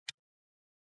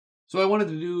So I wanted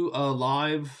to do a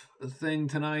live thing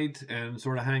tonight and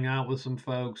sort of hang out with some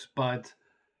folks, but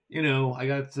I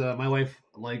got my wife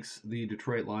likes the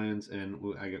Detroit Lions, and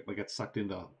I got sucked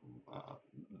into uh,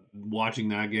 watching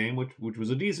that game, which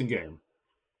was a decent game.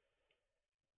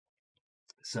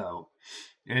 So,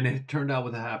 and it turned out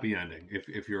with a happy ending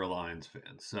if you're a Lions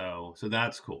fan. So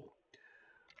that's cool.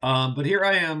 But here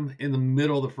I am in the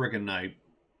middle of the freaking night,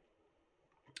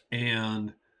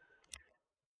 and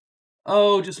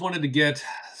just wanted to get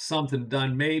something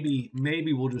done. Maybe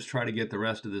we'll just try to get the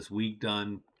rest of this week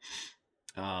done.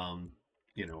 um,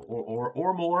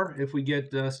 or more if we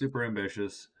get super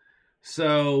ambitious.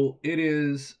 So it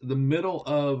is the middle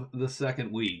of the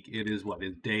second week. It is what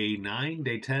is day 9,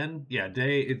 day 10? Yeah,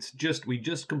 we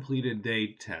just completed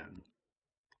day 10.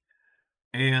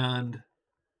 And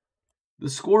the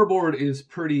scoreboard is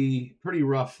pretty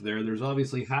rough there. There's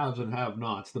obviously haves and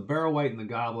have-nots. The Barrow White and the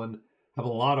Goblin have a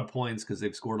lot of points because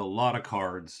they've scored a lot of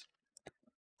cards.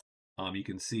 You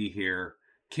can see here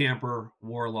Camper,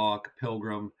 Warlock,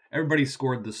 Pilgrim. Everybody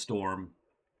scored the Storm.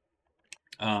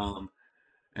 Um,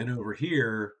 and over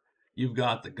here, you've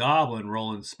got the Goblin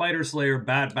rolling Spider Slayer,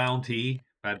 Bat Bounty,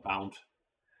 Bat Bount,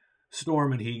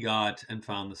 Storm, and he got and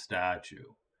found the statue.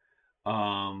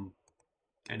 Um,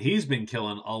 and he's been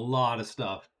killing a lot of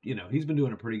stuff. He's been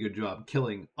doing a pretty good job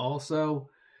killing also.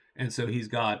 And so he's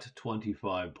got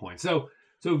 25 points. So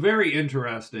very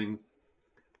interesting.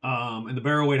 And the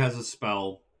Barrowweight has a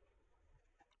spell.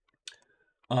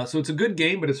 So it's a good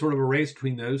game, but it's sort of a race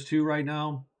between those two right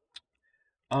now.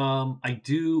 I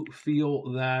do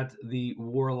feel that the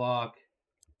Warlock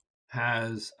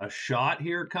has a shot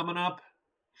here coming up,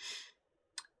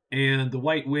 and the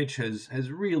White Witch has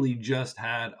really just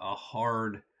had a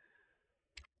hard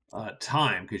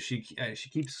time because she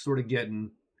keeps sort of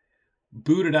getting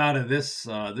booted out of this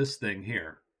thing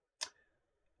here.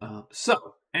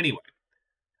 So anyway,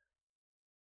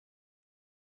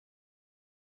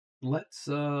 let's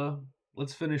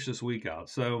finish this week out.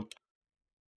 So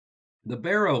the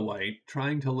Barrow White,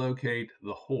 trying to locate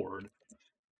the Horde,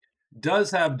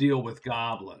 does have deal with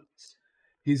goblins.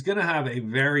 He's going to have a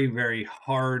very, very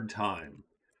hard time,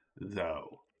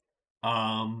 though.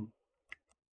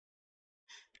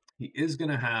 He is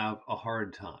going to have a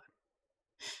hard time.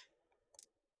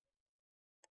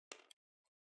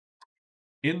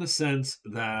 In the sense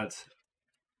that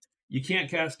you can't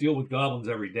cast deal with goblins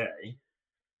every day.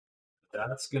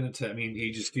 That's going to,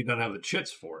 he doesn't have the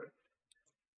chits for it.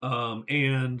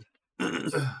 And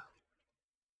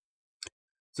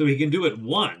so he can do it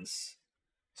once.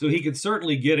 So he could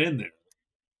certainly get in there.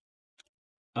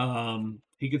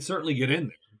 He could certainly get in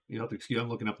there. You have to excuse. I'm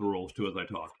looking up the rules too as I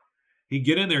talk. He'd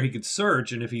get in there. He could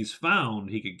search, and if he's found,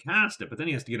 he could cast it. But then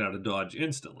he has to get out of dodge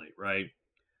instantly, right?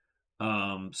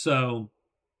 And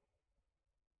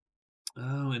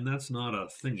that's not a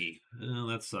thingy.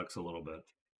 That sucks a little bit.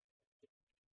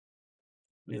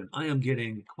 Man, I am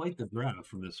getting quite the draft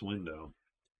from this window.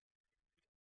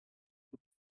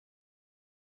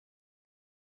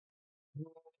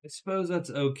 I suppose that's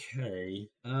okay,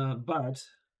 but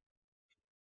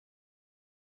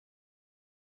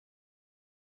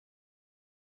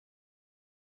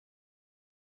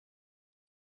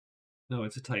no,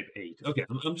 it's a type 8. Okay,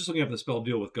 I'm just looking up the spell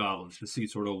deal with goblins to see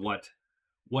sort of what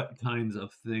kinds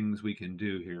of things we can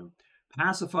do here.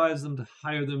 Pacifies them to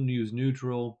hire them to use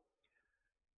neutral.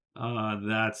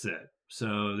 That's it.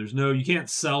 So you can't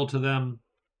sell to them.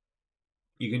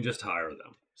 You can just hire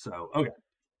them. So, okay,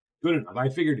 good enough. I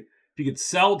figured if he could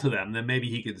sell to them, then maybe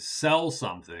he could sell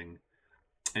something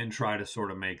and try to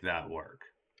sort of make that work.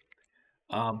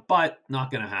 But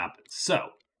not going to happen.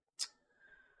 So,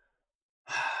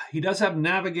 he does have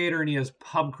Navigator and he has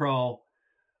Pub Crawl.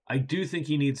 I do think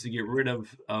he needs to get rid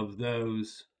of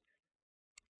those.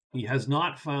 He has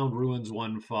not found Ruins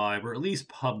 1-5, or at least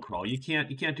Pub Crawl. You can't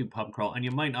do Pub Crawl, and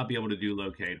you might not be able to do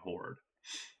Locate Horde.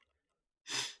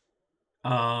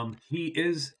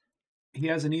 He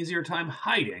has an easier time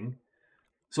hiding,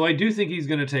 so I do think he's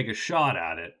going to take a shot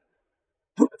at it.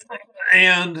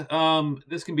 And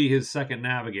this can be his second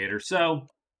Navigator. So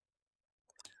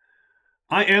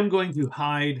I am going to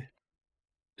hide,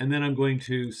 and then I'm going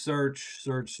to search.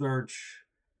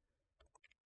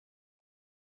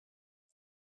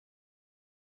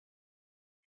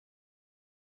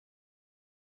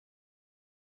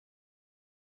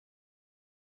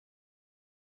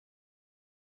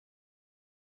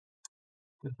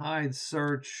 Hide,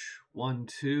 search, 1,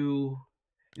 2.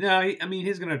 Yeah,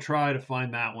 he's going to try to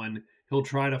find that one. He'll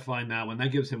try to find that one.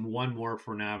 That gives him one more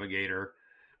for Navigator,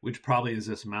 which probably is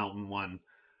this mountain one.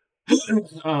 In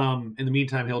the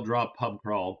meantime, he'll drop Pub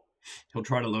Crawl. He'll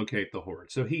try to locate the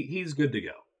Horde. So he's good to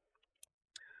go.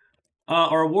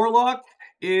 Our warlock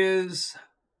is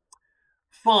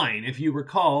fine. If you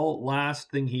recall,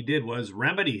 last thing he did was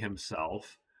remedy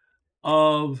himself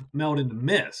of melt into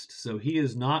mist. So he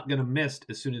is not going to mist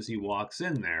as soon as he walks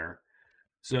in there.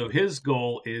 So his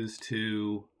goal is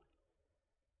to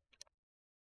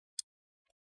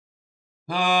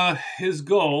his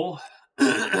goal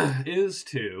is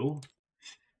to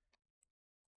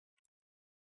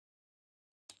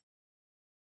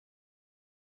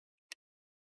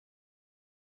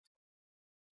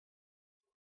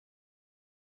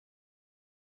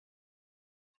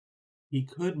he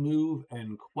could move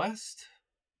and quest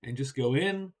and just go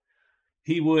in.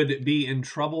 He would be in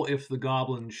trouble if the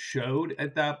goblin showed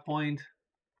at that point.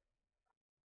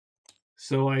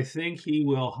 So I think he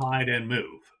will hide and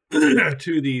move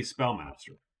to the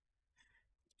spellmaster.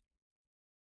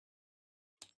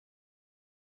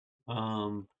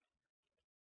 Done.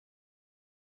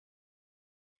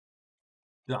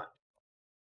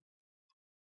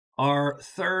 Our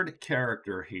third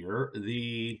character here,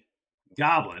 the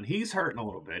goblin, he's hurting a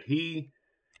little bit. He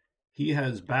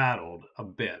has battled a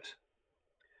bit.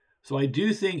 So I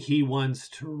do think he wants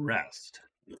to rest.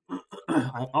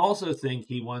 I also think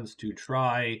he wants to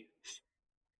try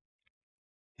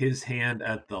his hand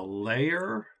at the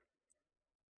lair.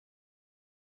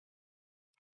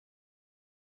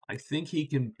 I think he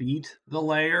can beat the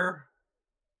lair.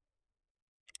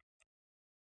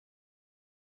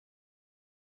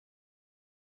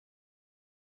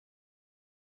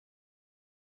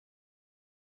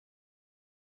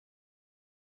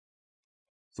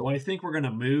 So I think we're going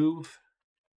to move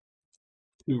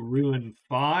to Ruin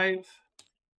 5.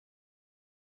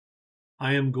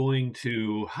 I am going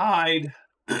to hide.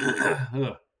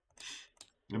 I'm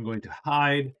going to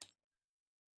hide.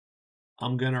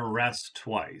 I'm going to rest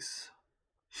twice.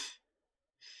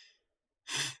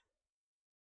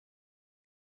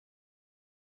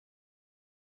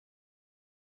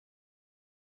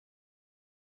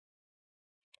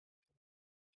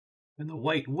 And the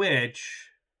White Witch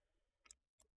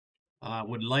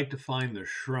would like to find the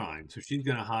shrine. So she's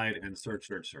going to hide and search.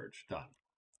 Done.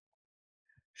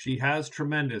 She has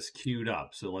Tremendous queued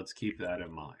up, so let's keep that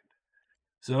in mind.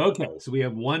 So, okay, so we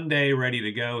have 1 day ready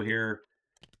to go here.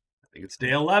 I think it's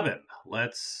day 11.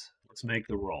 Let's make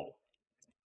the roll.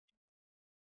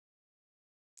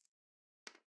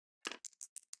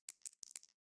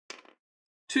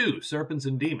 Two, Serpents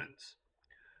and Demons.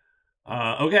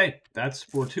 Okay, that's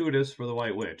fortuitous for the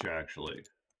White Witch, actually.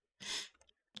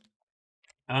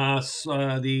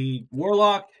 The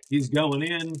Warlock, he's going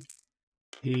in.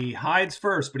 He hides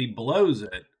first, but he blows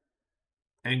it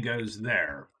and goes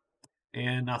there.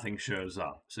 And nothing shows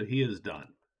up, so he is done.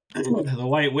 The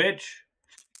White Witch,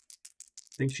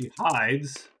 I think she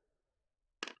hides.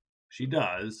 She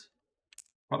does.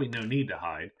 Probably no need to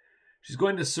hide. She's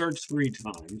going to search 3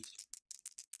 times.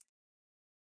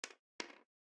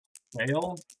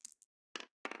 Fail.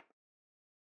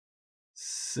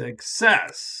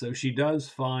 Success. So she does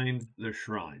find the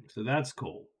shrine. So that's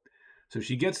cool. So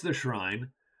she gets the shrine.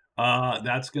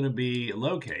 That's going to be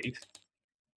locate.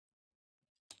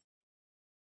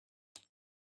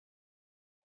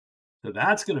 So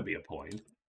that's going to be a point.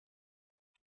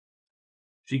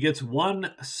 She gets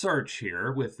 1 search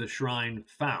here with the shrine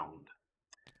found.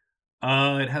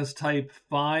 It has type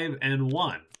 5 and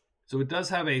 1. So it does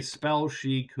have a spell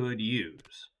she could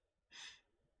use.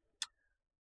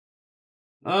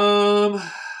 I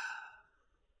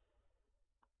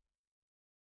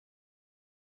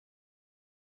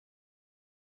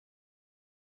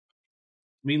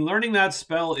mean, learning that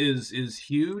spell is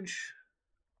huge.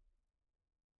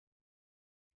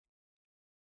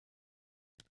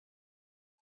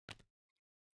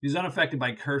 She's unaffected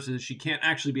by curses. She can't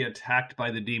actually be attacked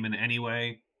by the demon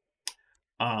anyway.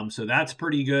 So that's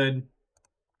pretty good.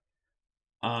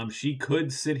 She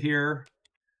could sit here.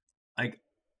 Like,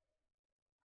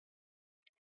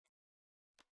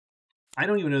 I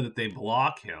don't even know that they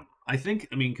block him. I think,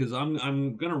 I mean, because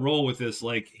I'm gonna roll with this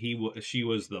like she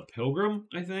was the pilgrim.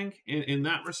 I think in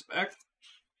that respect.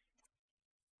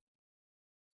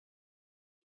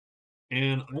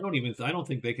 And I don't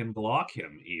think they can block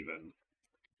him even.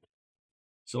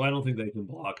 So I don't think they can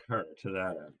block her to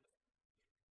that end.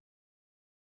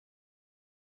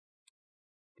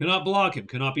 Cannot block him,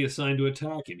 cannot be assigned to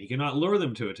attack him. He cannot lure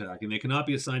them to attack him. They cannot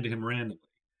be assigned to him randomly.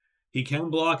 He can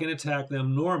block and attack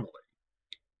them normally.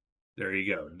 There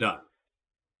you go, done.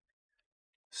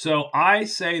 So I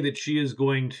say that she is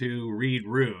going to read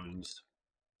runes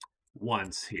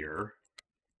once here.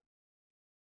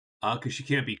 Because she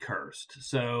can't be cursed.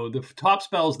 So the top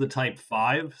spell is the type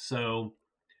 5, so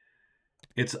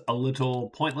It's a little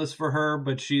pointless for her,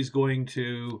 but she's going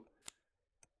to,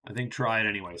 I think, try it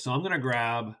anyway. So I'm going to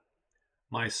grab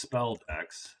my spell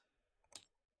decks.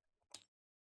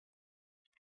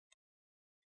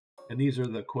 And these are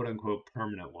the quote-unquote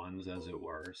permanent ones, as it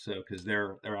were. So, because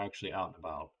they're actually out and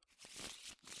about.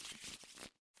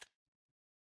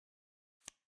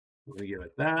 We're going to give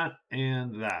it that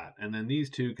and that. And then these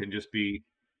two can just be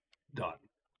done.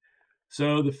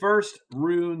 So the first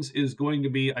runes is going to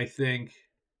be, I think,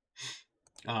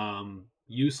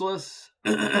 useless.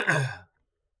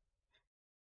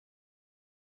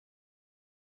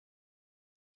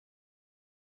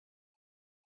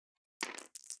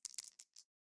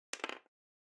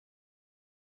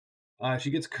 She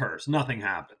gets cursed. Nothing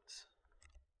happens.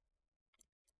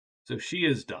 So she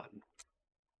is done.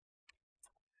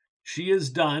 She is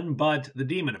done, but the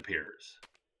demon appears.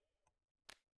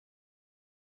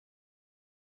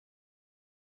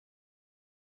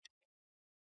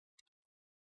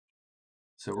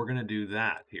 So we're going to do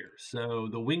that here. So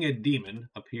the winged demon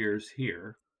appears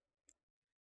here.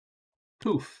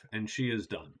 Poof, and she is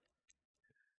done.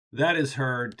 That is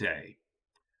her day.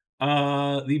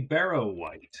 The Barrow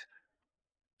White.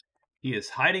 He is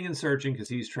hiding and searching because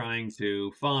he's trying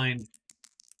to find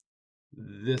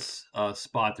this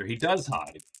spot there. He does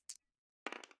hide.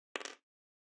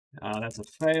 That's a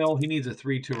fail. He needs a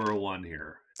 3, 2, or a 1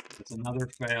 here. That's another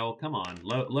fail. Come on,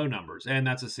 low numbers. And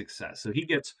that's a success. So he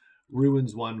gets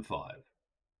Ruins 1, 5. As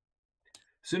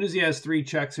soon as he has 3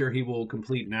 checks here, he will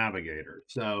complete Navigator.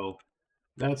 So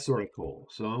that's sort of cool.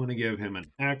 So I'm going to give him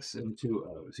an X and 2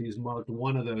 O's. He's marked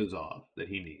one of those off that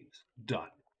he needs. Done.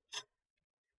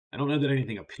 I don't know that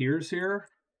anything appears here.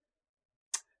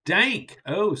 Dank.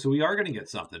 Oh, so we are going to get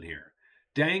something here.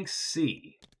 Dank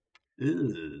C.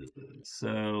 Ew.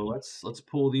 So let's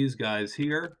pull these guys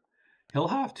here. He'll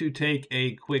have to take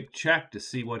a quick check to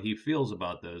see what he feels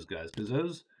about those guys, because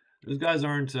those guys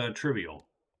aren't trivial.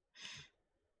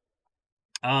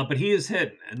 But he is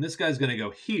hidden, and this guy's going to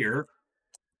go here.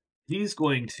 He's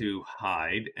going to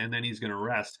hide, and then he's going to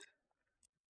rest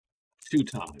 2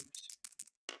 times.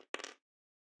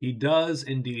 He does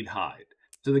indeed hide.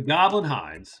 So the goblin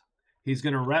hides. He's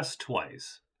going to rest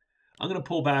twice. I'm going to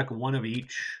pull back 1 of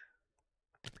each.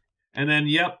 And then,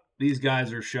 yep, these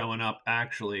guys are showing up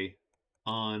actually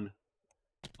on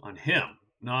him,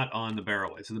 not on the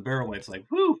Barrow White. So the Barrow White's like,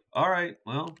 whoo, all right,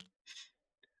 well,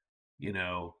 you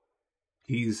know,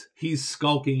 he's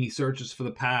skulking. He searches for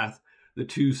the path. The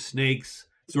 2 snakes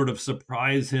sort of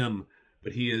surprise him,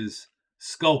 but he is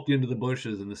skulked into the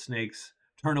bushes, and the snakes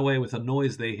turn away with a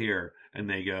noise they hear, and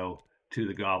they go to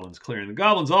the goblin's clearing. The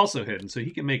goblin's also hidden, so he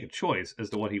can make a choice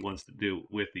as to what he wants to do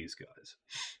with these guys.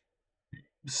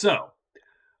 So,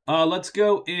 let's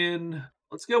go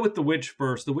with the witch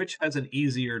first. The witch has an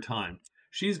easier time.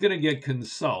 She's going to get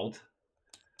consult.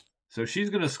 So she's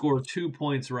going to score 2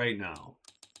 points right now.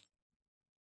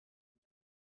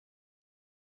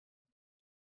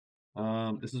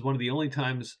 This is one of the only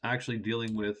times actually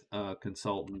dealing with a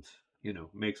consultant,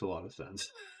 makes a lot of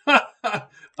sense.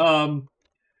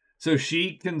 So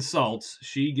she consults.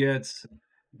 She gets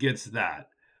that.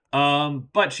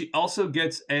 But she also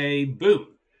gets a boon.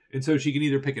 And so she can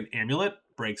either pick an amulet,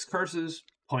 breaks curses,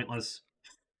 pointless,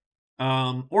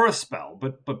 or a spell,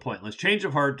 but pointless. Change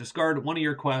of heart, discard 1 of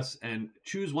your quests, and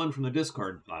choose 1 from the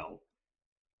discard pile.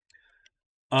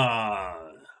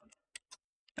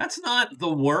 That's not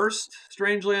the worst,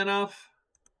 strangely enough.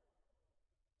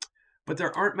 But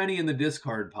there aren't many in the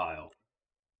discard pile.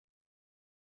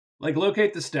 Like,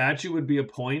 locate the statue would be a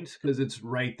point, because it's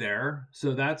right there.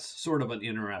 So that's sort of an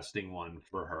interesting one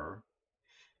for her.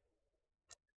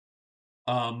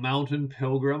 Mountain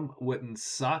Pilgrim wouldn't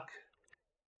suck.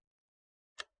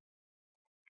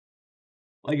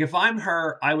 Like, if I'm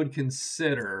her, I would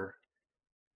consider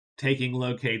taking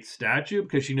locate statue,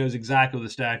 because she knows exactly what the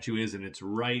statue is, and it's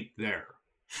right there.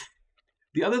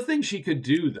 The other thing she could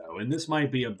do, though, and this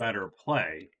might be a better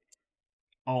play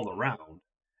all around,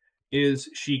 is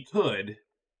she could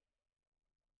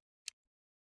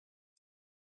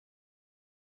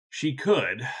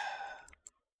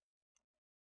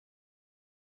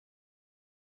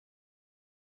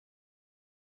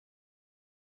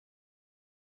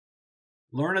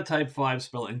learn a type 5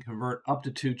 spell and convert up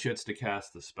to 2 chits to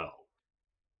cast the spell.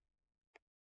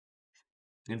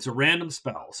 It's a random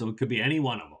spell, so it could be any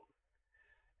one of them.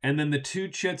 And then the 2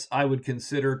 chits I would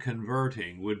consider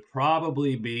converting would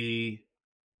probably be...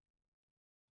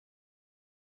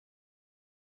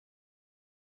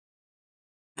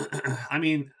 I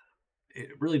mean, it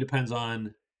really depends on...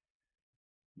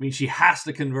 I mean, she has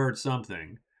to convert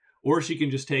something. Or she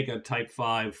can just take a type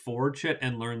 5 forward chit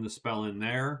and learn the spell in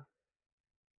there.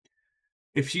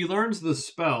 If she learns the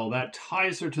spell, that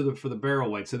ties her to for the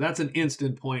barrel white. So that's an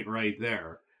instant point right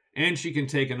there. And she can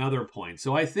take another point.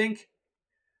 So I think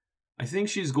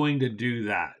she's going to do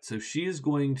that. So she is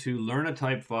going to learn a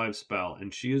type 5 spell,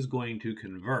 and she is going to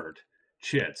convert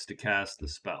Chits to cast the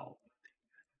spell.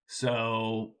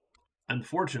 So,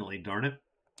 unfortunately, darn it.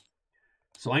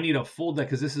 So I need a full deck,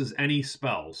 because this is any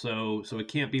spell. So it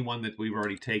can't be one that we've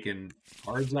already taken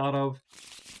cards out of.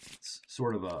 It's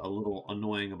sort of a little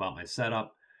annoying about my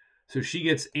setup. So she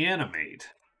gets Animate.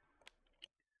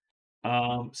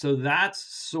 So that's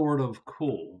sort of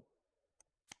cool.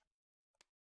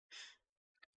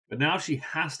 But now she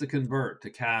has to convert to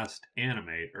cast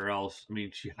Animate, or else, I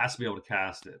mean, she has to be able to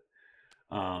cast it.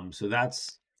 So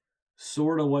that's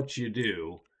sort of what you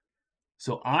do.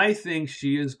 So I think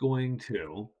she is going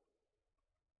to...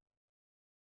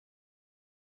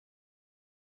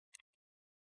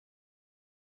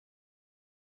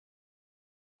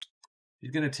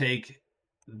 She's going to take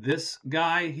this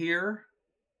guy here.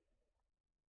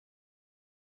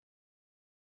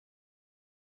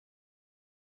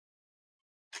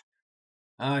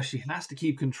 She has to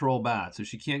keep control bad, so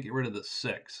she can't get rid of the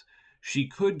 6. She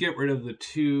could get rid of the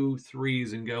 2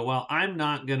 3s and go, well, I'm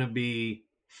not going to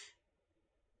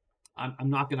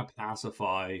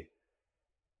pacify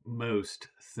most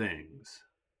things.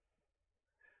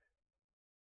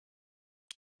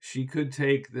 She could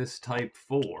take this type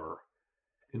 4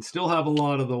 and still have a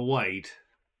lot of the white.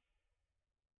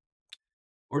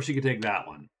 Or she could take that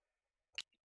one.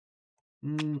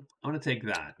 I'm going to take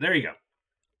that. There you go.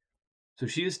 So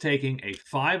she is taking a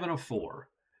 5 and a 4,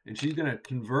 and she's going to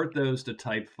convert those to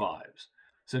type 5s.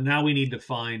 So now we need to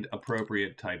find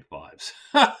appropriate type 5s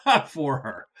for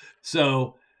her.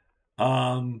 So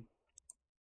they're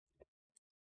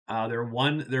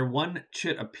one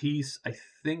chit apiece. I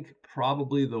think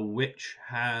probably the witch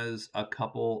has a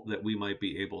couple that we might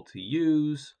be able to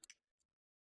use.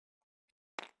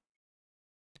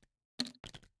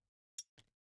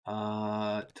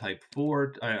 Type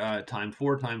 4, time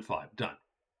 4, time 5. Done.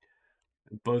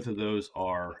 Both of those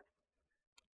are...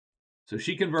 So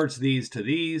she converts these to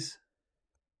these.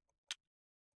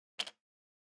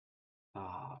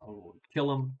 Kill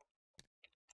them.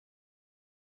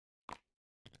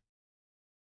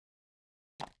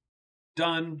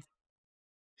 Done.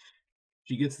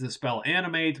 She gets the spell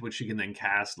Animate, which she can then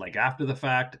cast like after the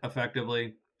fact,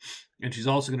 effectively. And she's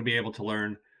also going to be able to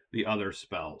learn the other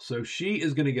spell. So she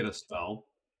is going to get a spell.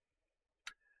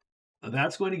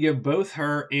 That's going to give both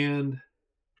her and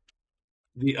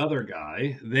the other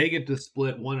guy, they get to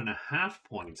split 1.5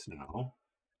 points now.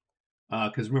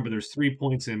 Because remember, there's 3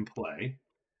 points in play.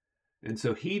 And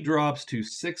so he drops to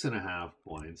 6.5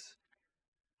 points.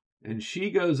 And she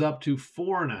goes up to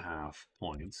 4.5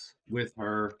 points with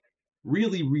her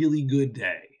really, really good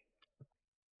day.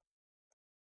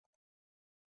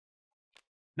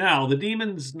 Now, the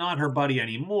demon's not her buddy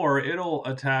anymore. It'll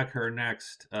attack her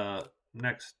next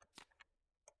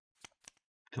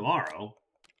tomorrow.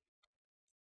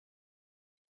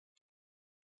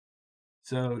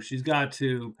 So she's got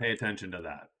to pay attention to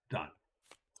that. Done.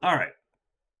 All right.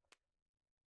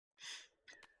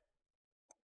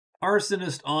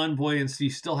 Arsonist Envoy, and she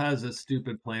still has a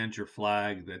stupid plant your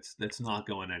flag that's not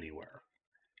going anywhere.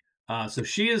 So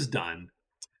she is done.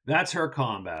 That's her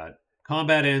combat.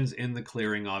 Combat ends in the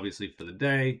clearing, obviously, for the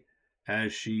day,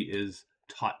 as she is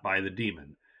taught by the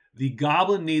demon. The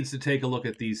goblin needs to take a look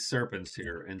at these serpents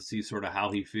here and see sort of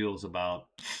how he feels about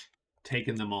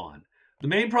taking them on. The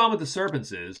main problem with the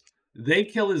serpents is they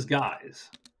kill his guys.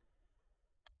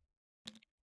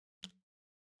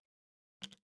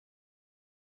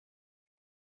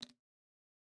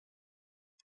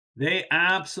 They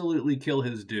absolutely kill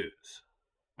his dudes.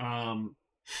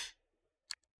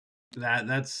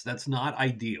 That's not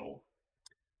ideal.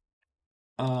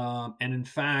 And in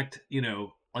fact, you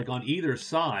know, like on either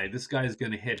side, this guy's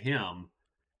going to hit him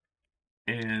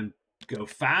and go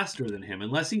faster than him,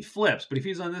 unless he flips. But if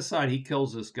he's on this side, he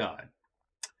kills this guy.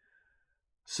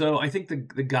 So I think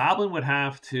the goblin would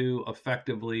have to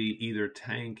effectively either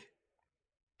tank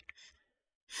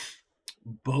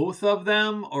both of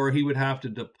them, or he would have to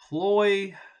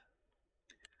deploy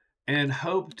and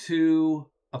hope to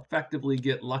effectively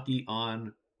get lucky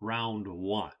on round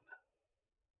 1.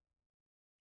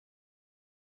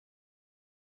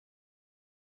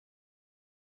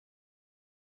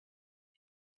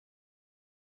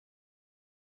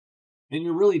 And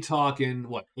you're really talking,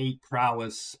 what, 8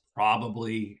 prowess,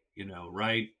 probably, you know,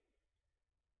 right?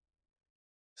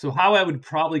 So how I would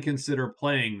probably consider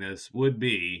playing this would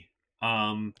be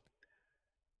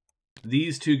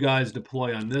these 2 guys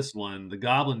deploy on this one. The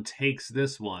goblin takes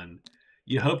this one.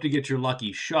 you hope to get your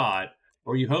lucky shot,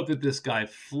 or you hope that this guy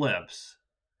flips.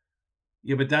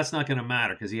 Yeah, but that's not going to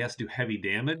matter because he has to do heavy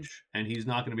damage, and he's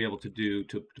not going to be able to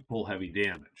pull heavy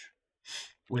damage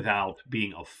without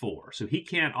being a 4. So he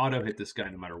can't auto hit this guy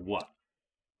no matter what.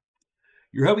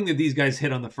 You're hoping that these guys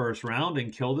hit on the first round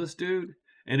and kill this dude,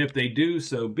 and if they do,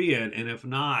 so be it. And if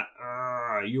not,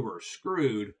 you were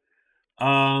screwed.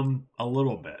 A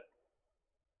little bit.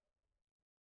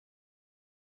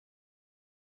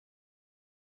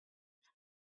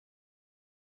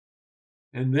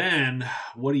 And then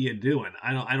what are you doing?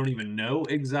 I don't even know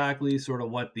exactly sort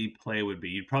of what the play would be.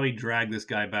 You'd probably drag this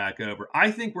guy back over. I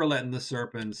think we're letting the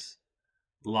serpents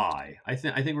lie. I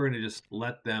think we're going to just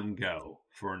let them go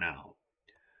for now.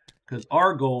 Cuz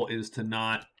our goal is to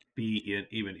not be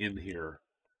even in here.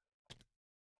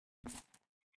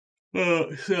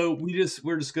 So we're just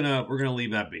we're gonna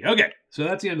leave that be. Okay, so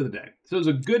that's the end of the day. So it was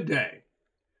a good day,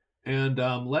 and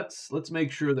let's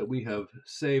make sure that we have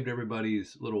saved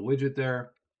everybody's little widget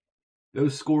there.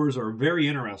 Those scores are very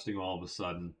interesting all of a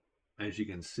sudden, as you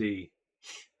can see.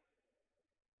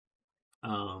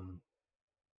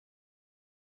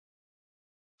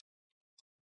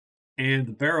 And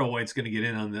the Barrow White's going to get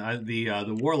in on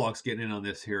the Warlock's getting in on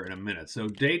this here in a minute. So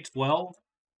day 12,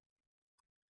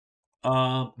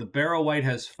 the Barrow White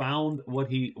has found what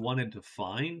he wanted to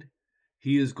find.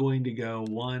 He is going to go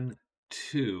 1,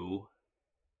 2.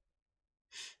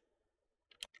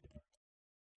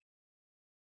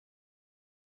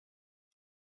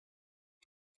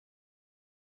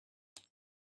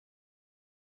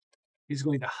 He's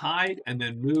going to hide and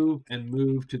then move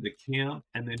to the camp,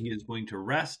 and then he is going to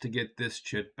rest to get this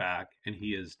chit back, and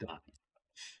he is done.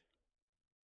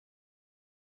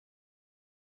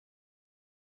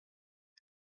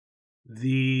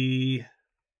 The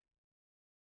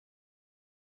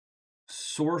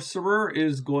sorcerer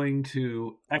is going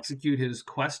to execute his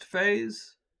quest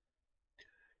phase.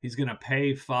 He's going to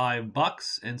pay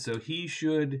 $5, and so he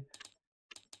should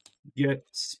get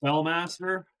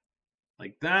Spellmaster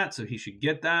like that. So he should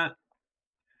get that.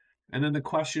 And then the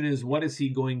question is, what is he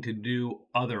going to do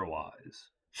otherwise?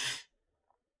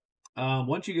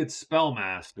 Once you get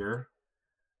Spellmaster,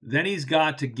 then he's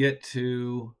got to get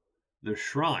to the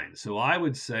shrine. So I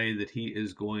would say that he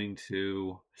is going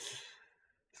to...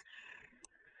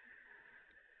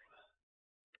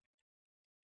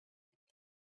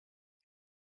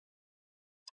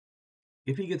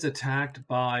 If he gets attacked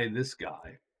by this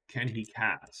guy, can he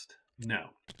cast? No.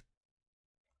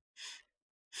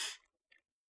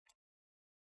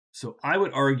 So I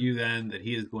would argue then that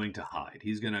he is going to hide.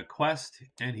 He's going to quest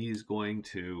and he's going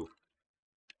to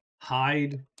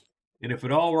hide. And if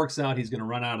it all works out, he's going to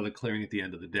run out of the clearing at the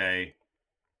end of the day.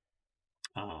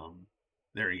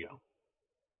 There you go.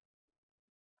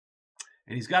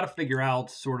 And he's got to figure out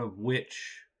sort of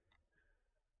which...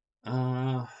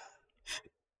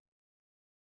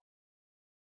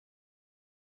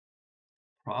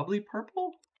 probably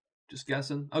purple? Just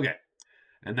guessing. Okay.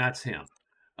 And that's him.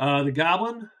 The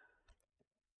goblin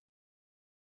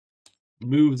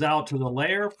moves out to the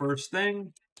lair first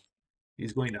thing.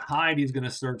 He's going to hide. He's going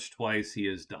to search twice. He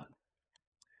is done.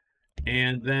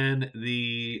 And then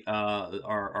the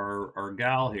our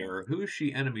gal here, who is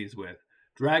she enemies with?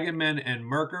 Dragonmen and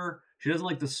Merker. She doesn't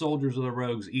like the soldiers or the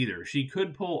rogues either. She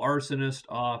could pull Arsonist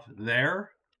off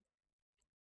there.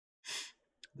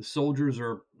 The soldiers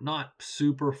are not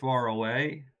super far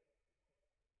away.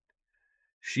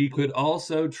 She could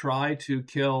also try to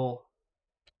kill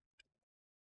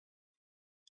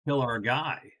our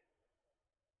guy.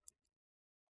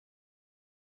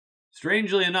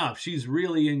 Strangely enough, she's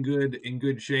really in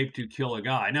good shape to kill a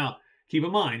guy. Now, keep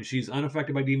in mind, she's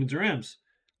unaffected by demons or imps.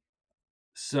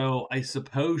 So I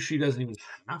suppose she doesn't even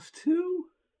have to.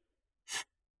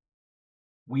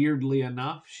 Weirdly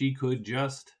enough, she could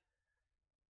just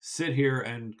sit here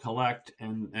and collect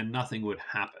and nothing would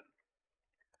happen.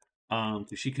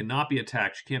 She cannot be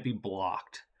attacked. She can't be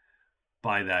blocked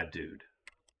by that dude.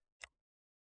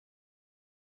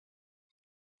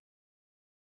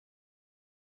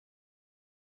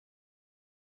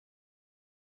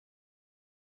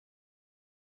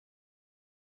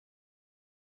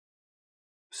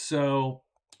 So,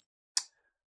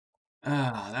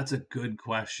 that's a good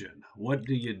question. What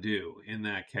do you do in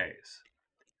that case?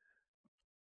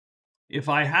 If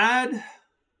I had...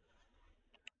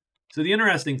 So the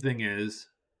interesting thing is,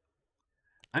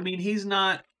 I mean, he's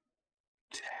not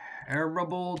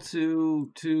terrible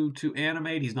to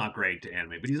animate. He's not great to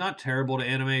animate, but he's not terrible to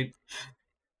animate.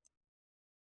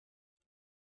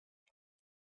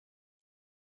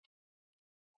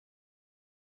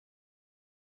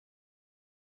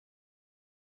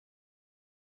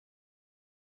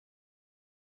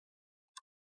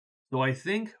 So I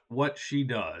think what she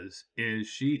does is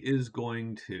she is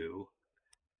going to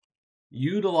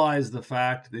utilize the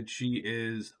fact that she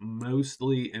is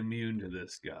mostly immune to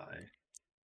this guy.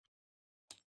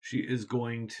 She is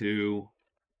going to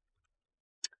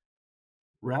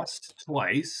rest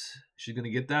twice. She's going to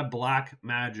get that black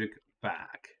magic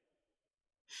back.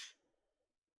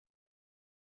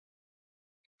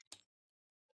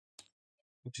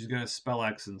 She's going to spell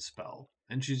X and spell.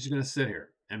 And she's just going to sit here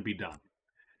and be done.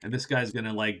 And this guy's going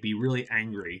to like be really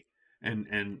angry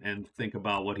and think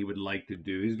about what he would like to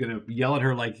do. He's going to yell at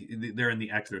her like they're in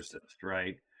The Exorcist,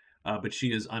 right? But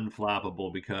she is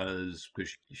unflappable because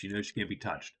she knows she can't be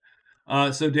touched.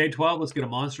 So day 12, let's get a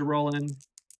monster roll in.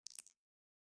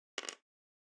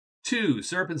 2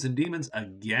 serpents and demons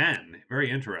again. Very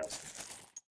interesting.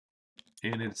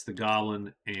 And it's the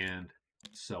goblin and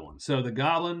so on. So the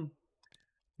goblin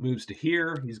moves to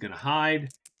here. He's going to hide.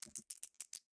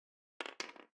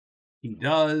 He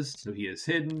does. So he is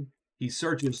hidden. He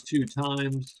searches 2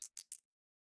 times.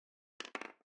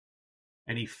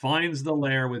 And he finds the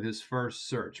lair with his first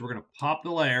search. We're going to pop the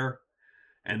lair.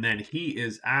 And then he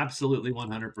is absolutely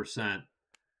 100%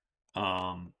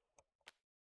 going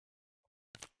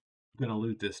to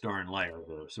loot this darn lair.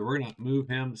 So we're going to move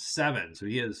him 7. So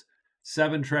he has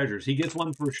 7 treasures. He gets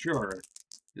one for sure.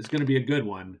 It's going to be a good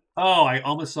one. Oh, I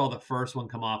almost saw the first one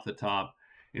come off the top.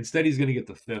 Instead, he's going to get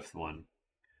the 5th one.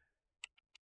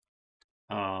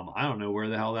 I don't know where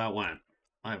the hell that went.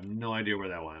 I have no idea where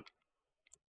that went.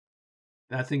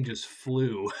 That thing just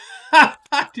flew.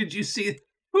 Did you see it?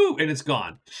 Woo, and it's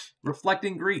gone.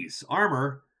 Reflecting grease.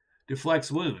 Armor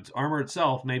deflects wounds. Armor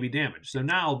itself may be damaged. So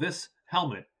now this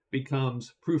helmet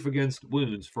becomes proof against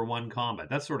wounds for 1 combat.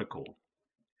 That's sort of cool.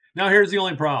 Now here's the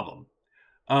only problem.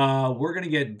 We're going to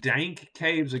get dank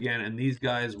caves again, and these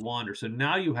guys wander. So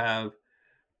now you have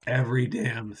every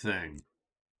damn thing.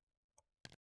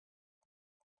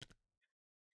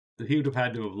 So he would have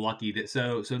had to have luckied it.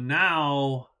 So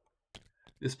now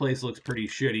this place looks pretty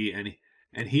shitty,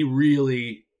 and he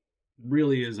really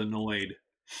is annoyed.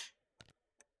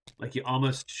 Like he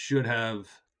almost should have.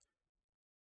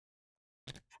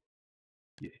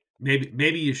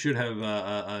 Maybe you should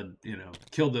have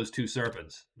killed those 2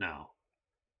 serpents now.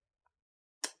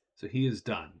 So he is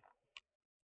done.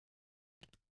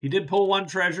 He did pull 1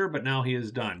 treasure, but now he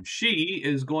is done. She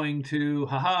is going to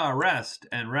rest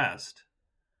and rest.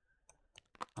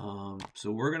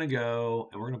 So we're going to go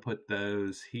and we're going to put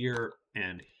those here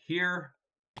and here.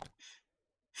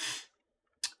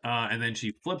 And then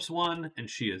she flips 1 and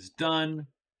she is done.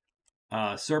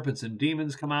 Serpents and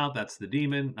demons come out. That's the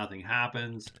demon. Nothing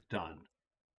happens. Done.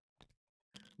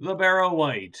 The Barrow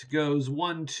White goes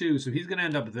 1, 2. So he's going to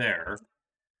end up there.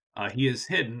 He is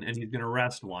hidden and he's going to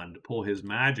rest 1 to pull his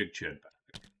magic chip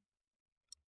back.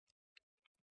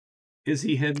 Is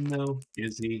he hidden though?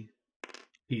 Is he?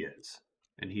 He is.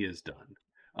 And he is done.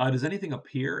 Does anything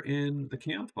appear in the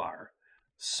campfire?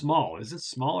 Small. Is this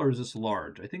small or is this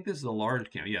large? I think this is a large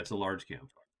camp. Yeah, it's a large campfire.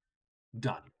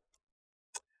 Done.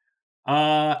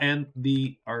 And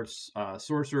our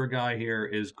sorcerer guy here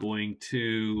is going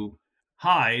to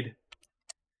hide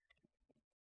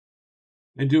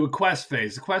and do a quest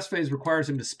phase. The quest phase requires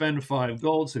him to spend 5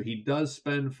 gold, so he does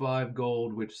spend 5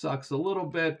 gold, which sucks a little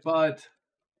bit, but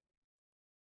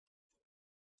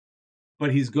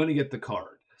he's going to get the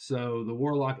card. So the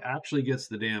warlock actually gets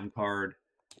the damn card.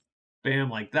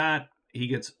 Bam, like that. He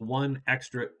gets 1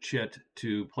 extra chit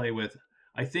to play with.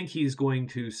 I think he's going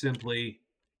to simply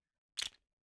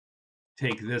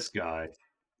take this guy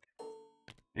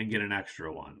and get an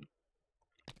extra 1.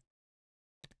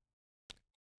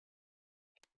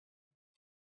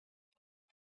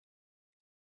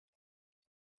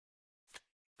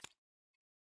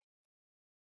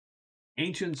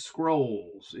 Ancient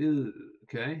Scrolls. Ew,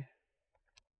 okay.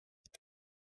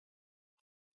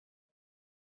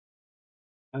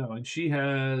 Oh, and she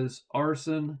has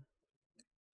Arson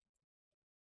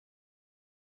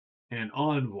and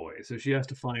Envoy. So she has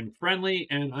to find friendly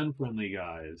and unfriendly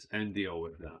guys and deal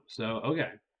with them. So, okay.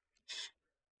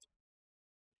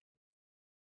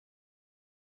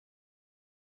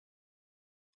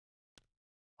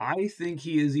 I think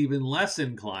he is even less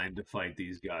inclined to fight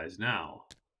these guys now.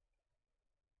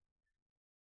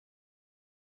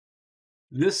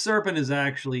 This serpent is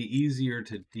actually easier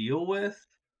to deal with.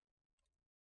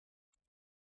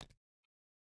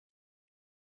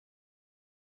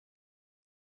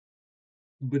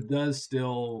 But does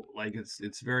still, like,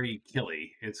 it's very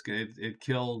killy. It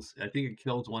kills, I think it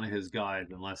kills 1 of his guys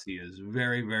unless he is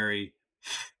very, very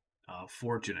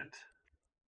fortunate.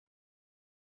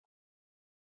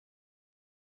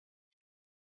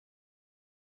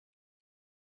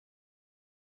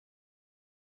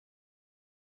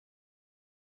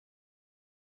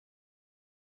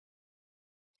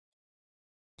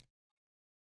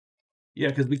 Yeah,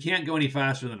 because we can't go any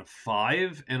faster than a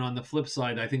 5. And on the flip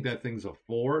side, I think that thing's a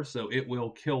 4. So it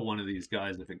will kill one of these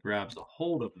guys if it grabs a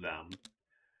hold of them.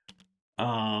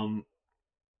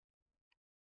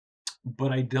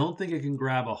 But I don't think it can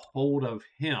grab a hold of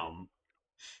him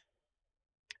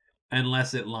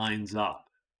unless it lines up.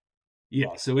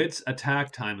 Yeah, so its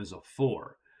attack time is a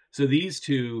 4. So these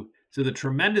two, so the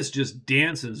Tremendous just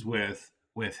dances with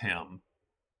him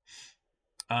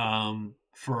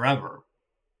forever.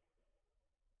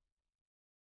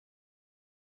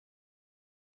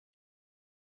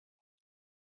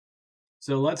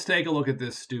 So let's take a look at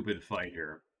this stupid fight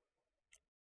here.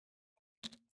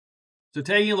 So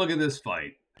taking a look at this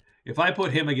fight, if I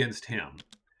put him against him,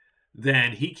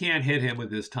 then he can't hit him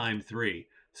with his time 3.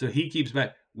 So he keeps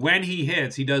back. When he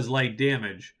hits, he does light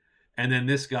damage, and then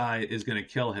this guy is going to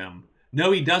kill him.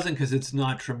 No, he doesn't because it's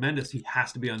not Tremendous. He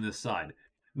has to be on this side.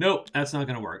 Nope, that's not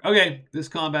going to work. Okay, this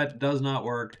combat does not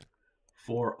work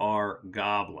for our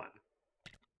Goblin.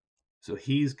 So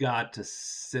he's got to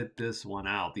sit this one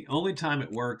out. The only time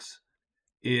it works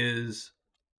is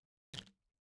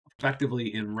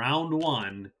effectively in round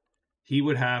 1, he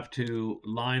would have to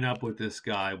line up with this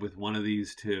guy with one of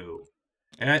these two.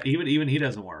 And even he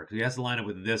doesn't work. He has to line up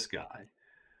with this guy.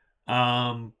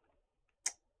 But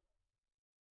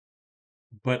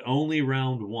only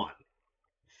round 1.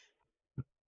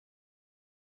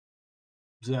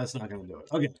 So that's not going to do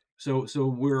it. Okay, so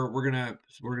we're gonna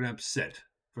sit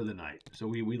for the night. So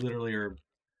we literally are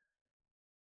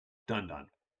done.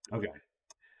 Okay,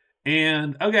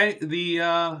 and okay the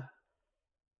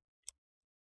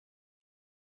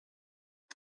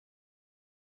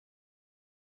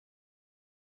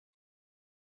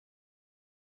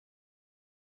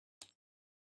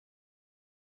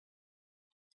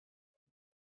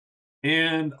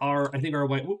and I think our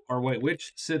white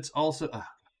witch sits also.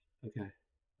 Okay,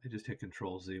 I just hit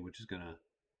Control Z, which is gonna.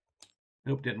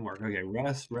 Nope, didn't work. Okay,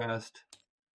 rest,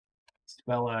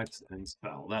 spell X, and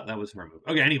spell. That was her move.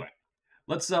 Okay, anyway,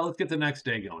 let's get the next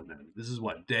day going then. This is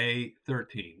what, day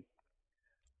 13.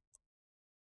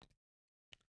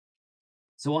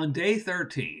 So on day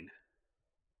 13,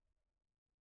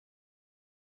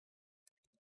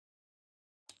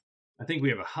 I think we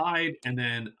have a hide and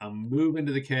then a move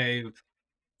into the cave,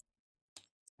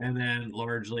 and then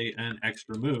largely an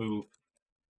extra move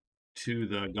to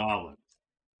the goblins.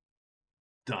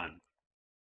 Done.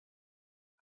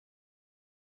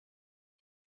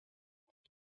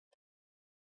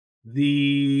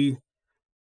 The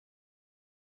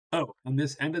Oh, and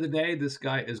this end of the day, this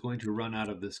guy is going to run out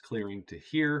of this clearing to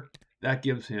here. That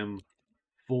gives him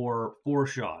four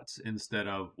shots instead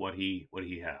of what he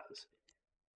has.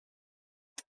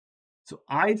 So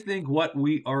I think what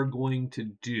we are going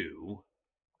to do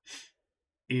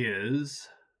is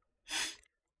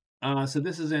so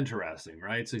this is interesting,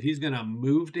 right? So he's going to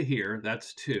move to here.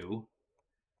 That's 2.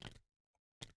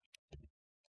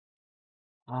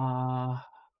 So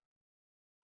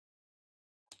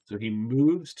he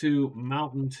moves to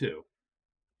mountain 2.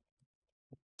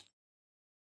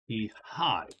 He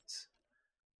hides.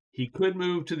 He could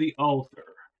move to the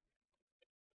altar.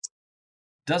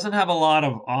 Doesn't have a lot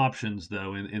of options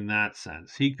though in that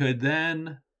sense. He could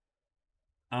then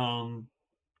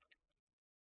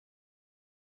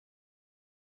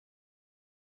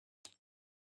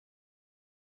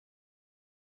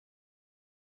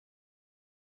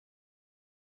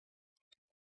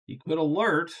he could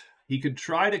alert. He could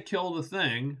try to kill the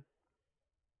thing.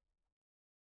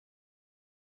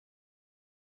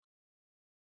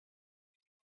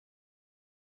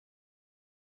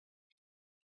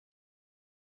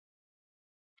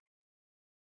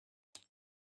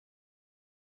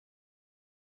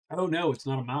 Oh no, it's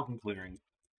not a mountain clearing.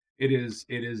 It is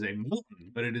a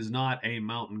mountain, but it is not a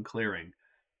mountain clearing.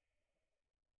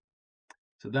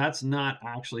 So that's not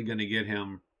actually going to get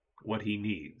him what he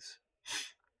needs.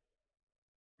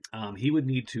 He would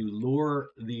need to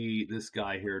lure this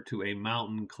guy here to a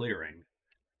mountain clearing,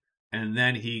 and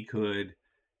then he could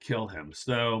kill him.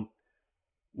 So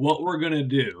what we're going to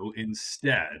do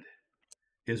instead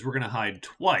is we're going to hide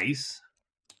twice,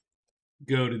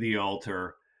 go to the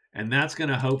altar, and that's going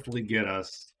to hopefully get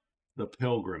us the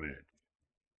pilgrimage.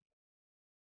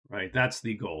 Right? That's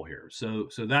the goal here. So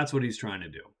that's what he's trying to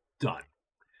do. Done.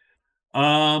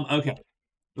 Okay.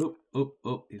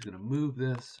 Oh, he's going to move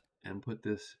this and put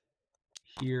this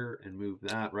here and move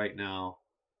that right now.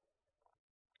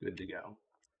 Good to go.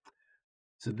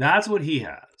 So that's what he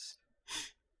has.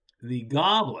 The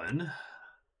goblin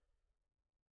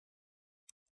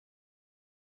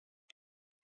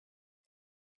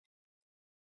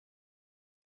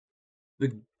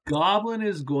Goblin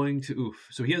is going to, oof.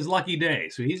 So he has lucky day.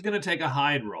 So he's going to take a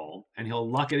hide roll, and he'll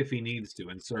luck it if he needs to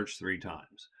and search 3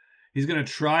 times. He's going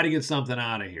to try to get something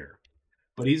out of here.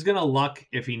 But he's going to luck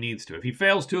if he needs to. If he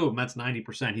fails 2 of them, that's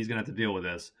 90%. He's going to have to deal with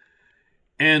this.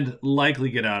 And likely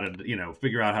get out of,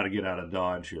 figure out how to get out of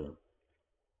dodge here.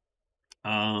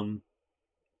 And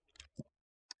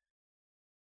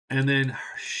then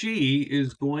she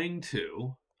is going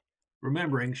to,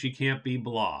 remembering she can't be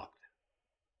blocked.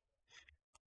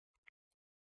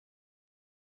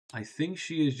 I think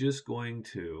she is just going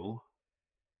to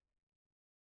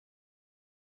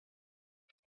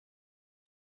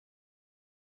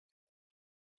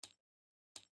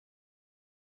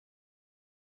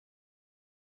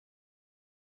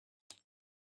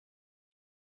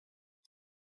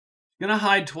gonna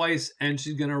hide twice, and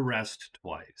she's gonna rest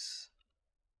twice.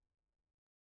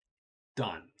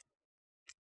 Done.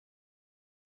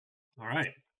 All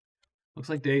right. Looks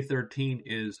like day 13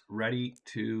 is ready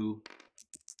to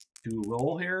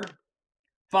roll here.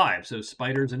 5, so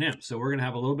spiders and imps. So we're gonna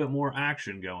have a little bit more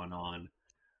action going on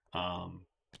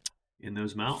in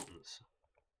those mountains.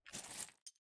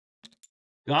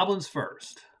 Goblins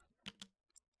first.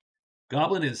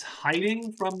 Goblin is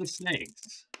hiding from the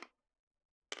snakes.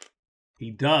 He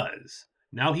does.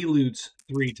 Now he loots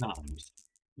 3 times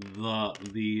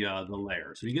the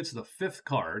lair. So he gets the 5th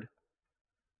card.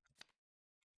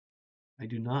 I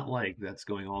do not like that's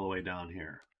going all the way down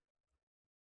here.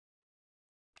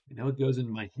 I know it goes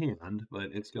in my hand, but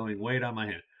it's going way down my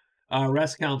hand.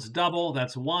 Rest counts double.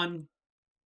 That's 1.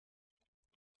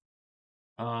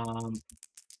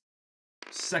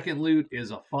 Second loot is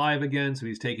a 5 again, so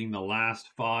he's taking the last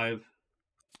 5.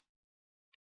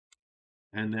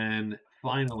 And then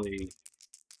finally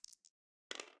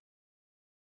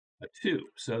a 2.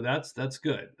 So that's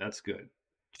good. That's good.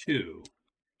 2.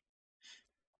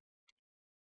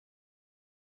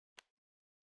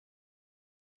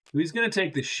 So he's going to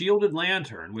take the shielded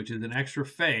lantern, which is an extra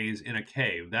phase in a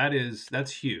cave.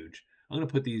 That's huge. I'm going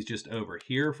to put these just over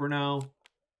here for now.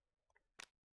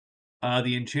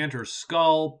 The enchanter's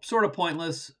skull, sort of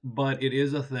pointless, but it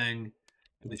is a thing.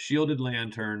 The shielded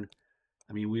lantern,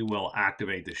 I mean, we will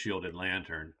activate the shielded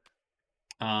lantern.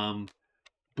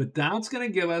 But that's going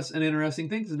to give us an interesting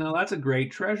thing. Now, that's a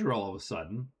great treasure all of a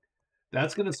sudden.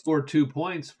 That's going to score 2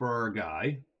 points for our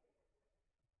guy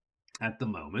at the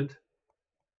moment.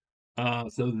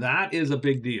 So that is a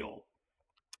big deal.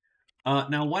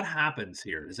 Now, what happens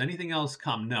here? Does anything else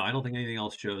come? No, I don't think anything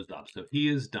else shows up. So he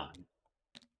is done.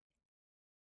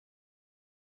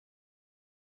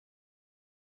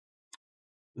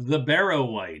 The Barrow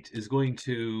White is going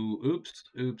to, oops.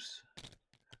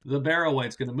 The Barrow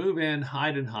White's going to move in,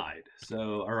 hide and hide.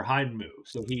 So, or hide and move.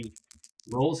 So he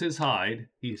rolls his hide,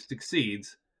 he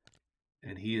succeeds,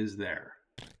 and he is there.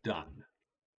 Done.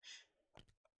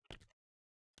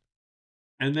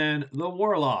 And then the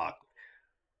Warlock.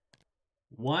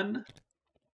 1,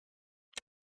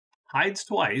 hides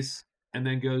twice, and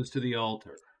then goes to the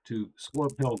altar to score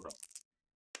Pilgrim.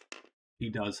 He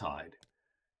does hide.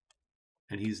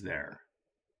 And he's there.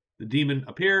 The demon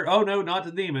appears. Oh, no, not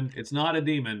the demon. It's not a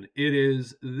demon. It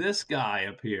is this guy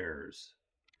appears.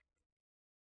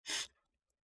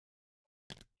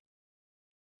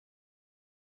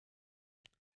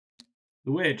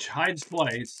 The witch hides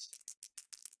twice.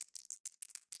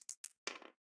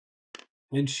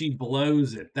 And she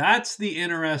blows it. That's the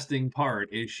interesting part,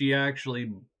 is she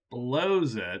actually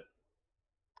blows it,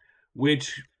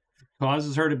 which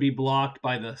causes her to be blocked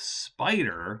by the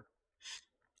spider.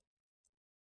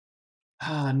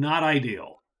 Not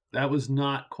ideal. That was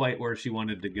not quite where she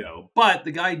wanted to go. But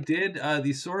the guy did,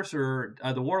 the sorcerer,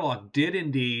 the warlock did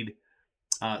indeed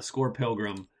score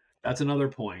Pilgrim. That's another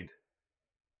point.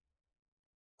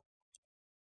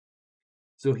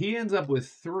 So he ends up with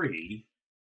 3.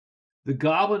 The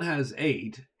goblin has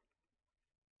 8.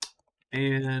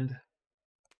 And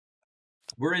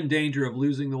we're in danger of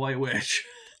losing the White Witch.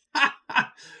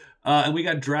 And we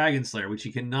got Dragon Slayer, which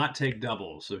he cannot take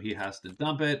doubles. So he has to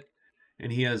dump it.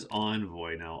 And he has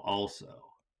Envoy now also.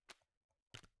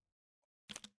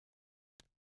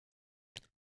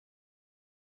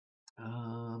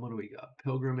 What do we got?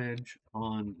 Pilgrimage,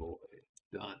 Envoy.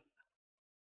 Done.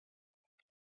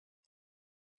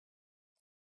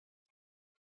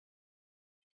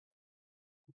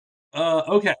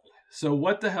 Okay. So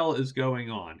what the hell is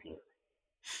going on here?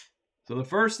 So the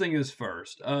first thing is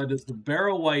first. Does the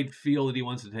Barrow White feel that he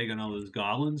wants to take on all those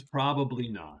goblins? Probably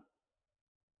not.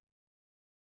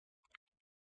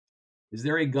 Is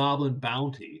there a goblin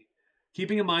bounty?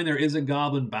 Keeping in mind there is a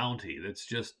goblin bounty. That's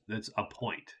a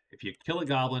point. If you kill a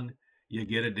goblin, you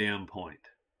get a damn point.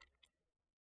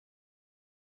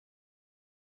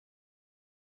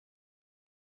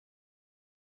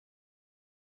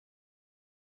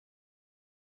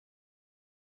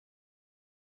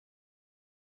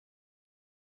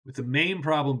 With the main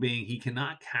problem being he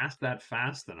cannot cast that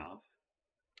fast enough.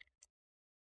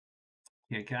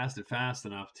 Can't cast it fast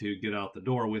enough to get out the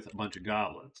door with a bunch of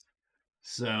goblins.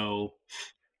 So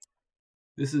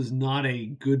this is not a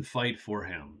good fight for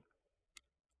him.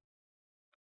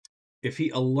 If he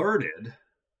alerted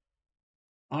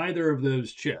either of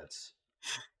those chits,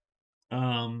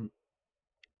 then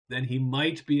he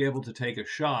might be able to take a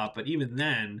shot. But even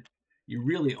then, you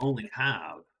really only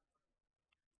have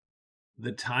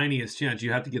the tiniest chance.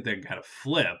 You have to get that kind of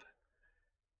flip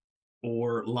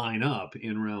or line up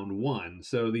in round one.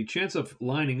 So the chance of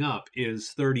lining up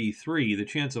is 33. The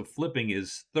chance of flipping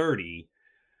is 30.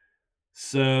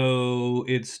 So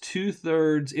it's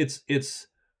 2/3.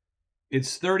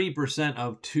 It's 30%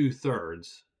 of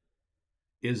 2/3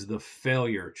 is the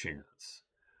failure chance.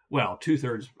 Well,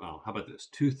 2/3. Well, how about this?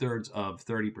 2/3 of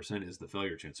 30% is the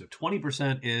failure chance. So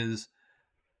 20% is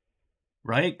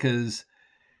right because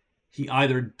he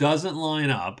either doesn't line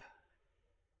up.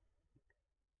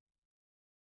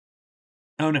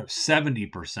 Oh no,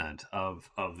 70%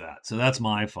 of that. So that's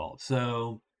my fault.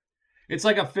 So it's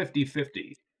like a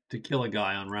 50-50 to kill a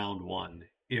guy on round one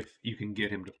if you can get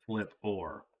him to flip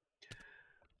or.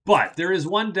 But there is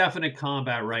one definite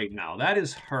combat right now. That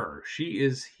is her. She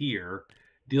is here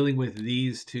dealing with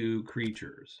these two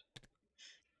creatures.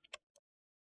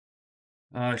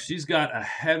 She's got a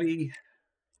heavy.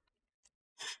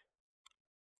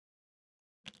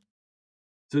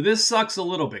 So this sucks a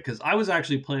little bit because I was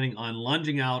actually planning on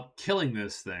lunging out, killing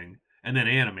this thing, and then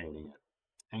animating it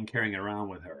and carrying it around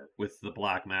with her with the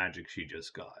black magic she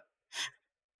just got.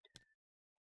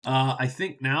 I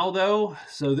think now, though,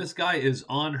 so this guy is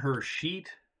on her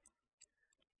sheet.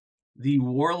 The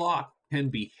warlock can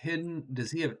be hidden.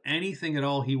 Does he have anything at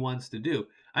all he wants to do?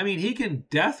 I mean, he can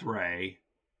death ray,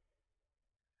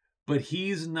 but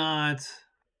he's not.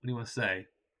 What do you want to say?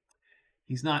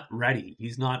 He's not ready.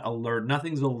 He's not alert.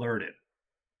 Nothing's alerted.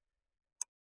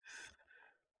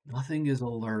 Nothing is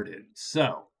alerted.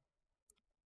 So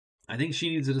I think she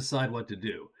needs to decide what to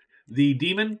do. The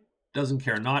demon doesn't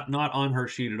care. Not on her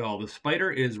sheet at all. The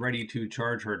spider is ready to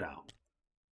charge her down.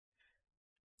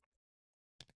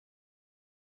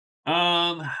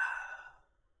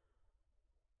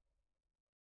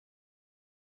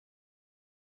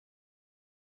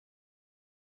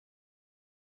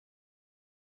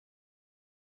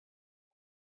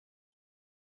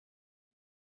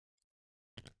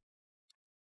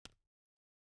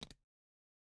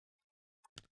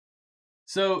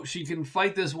 So she can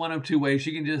fight this one of two ways.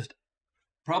 She can just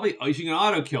she can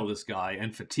auto kill this guy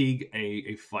and fatigue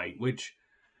a fight, which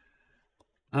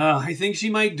I think she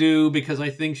might do because I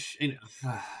think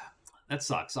that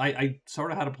sucks. I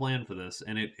sort of had a plan for this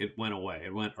and it went away.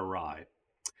 It went awry.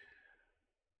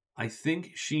 I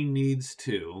think she needs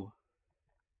to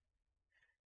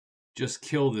just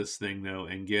kill this thing though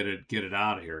and get it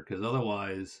out of here because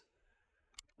otherwise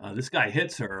this guy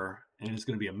hits her and it's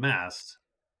going to be a mess.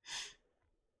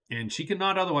 And she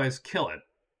cannot otherwise kill it.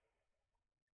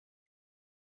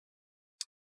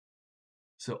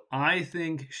 So I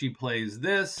think she plays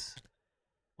this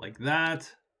like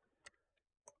that.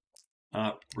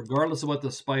 Regardless of what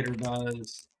the spider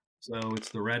does. So it's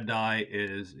the red die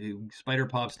is spider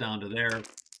pops down to there.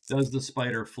 Does the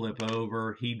spider flip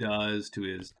over? He does to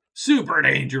his super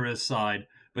dangerous side.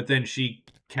 But then she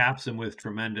caps him with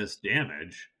tremendous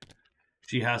damage.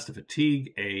 She has to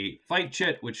fatigue a fight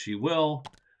chit, which she will.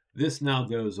 This now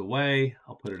goes away.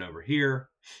 I'll put it over here.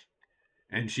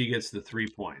 And she gets the 3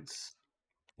 points.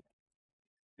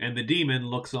 And the demon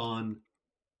looks on,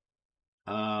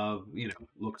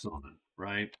 looks on,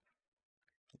 right?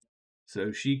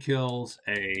 So she kills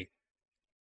a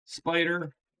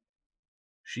spider.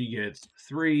 She gets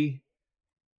 3.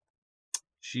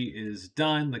 She is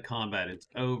done. The combat is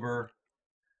over.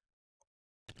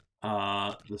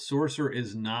 The sorcerer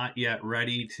is not yet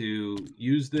ready to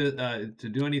use to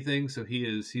do anything, so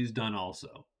he's done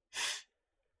also.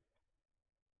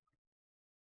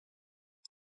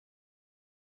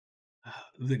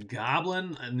 The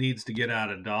goblin needs to get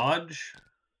out of dodge.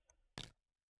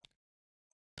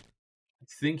 I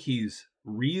think he's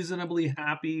reasonably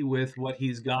happy with what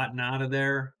he's gotten out of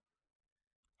there.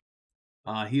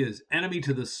 He is enemy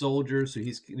to the soldiers, so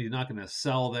he's not going to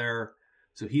sell there.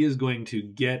 So he is going to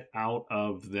get out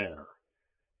of there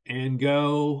and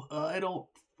go. I don't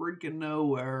freaking know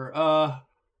where.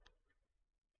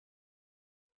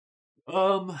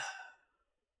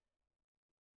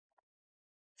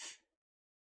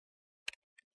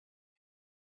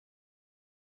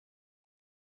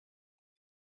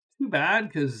 Too bad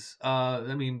because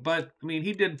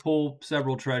he did pull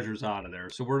several treasures out of there,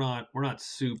 so we're not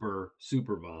super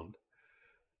bummed.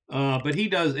 But he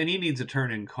does, and he needs to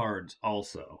turn in cards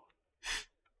also.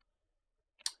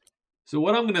 So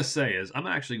what I'm going to say is, I'm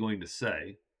actually going to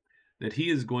say that he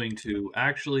is going to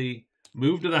actually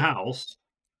move to the house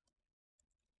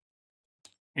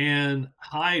and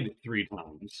hide 3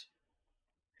 times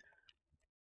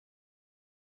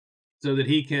so that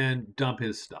he can dump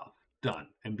his stuff. Done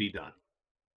and be done.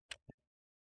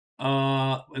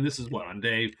 And this is what, on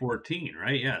day 14,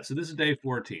 right? Yeah, so this is day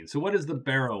 14. So what is the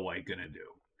Barrow White going to do?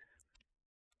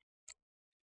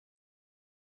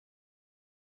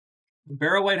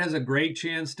 Barrow White has a great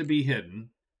chance to be hidden.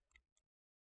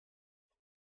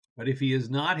 But if he is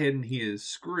not hidden, he is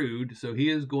screwed. So he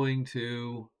is going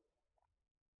to...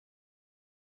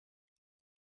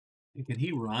 Can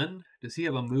he run? Does he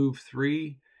have a move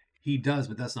 3? He does,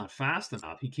 but that's not fast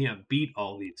enough. He can't beat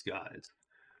all these guys.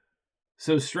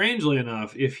 So strangely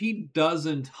enough, if he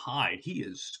doesn't hide, he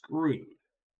is screwed.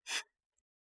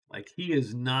 Like, he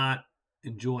is not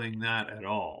enjoying that at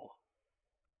all.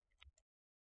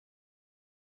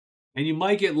 And you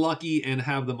might get lucky and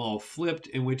have them all flipped,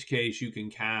 in which case you can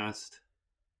cast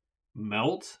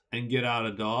Melt and get out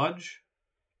of dodge.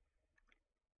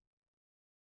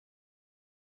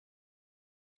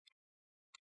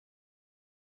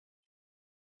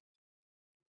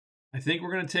 I think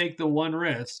we're going to take the 1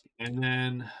 risk and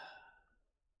then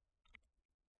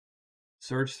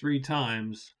search 3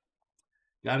 times.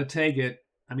 Got to take it.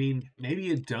 I mean, maybe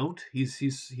you don't.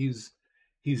 He's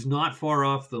not far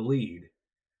off the lead.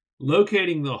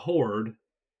 Locating the horde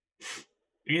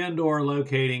and or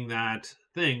locating that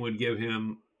thing would give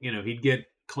him, he'd get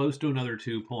close to another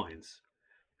 2 points.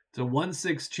 It's a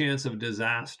 1/6 chance of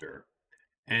disaster.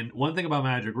 And one thing about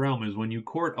Magic Realm is when you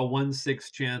court a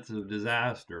 1/6 chance of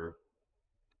disaster,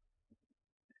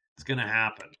 it's going to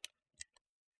happen.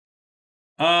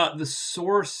 The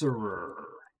Sorcerer.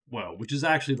 Well, which is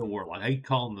actually the Warlock. I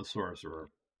call him the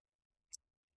Sorcerer.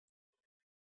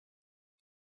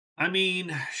 I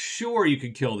mean, sure, you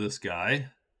could kill this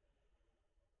guy.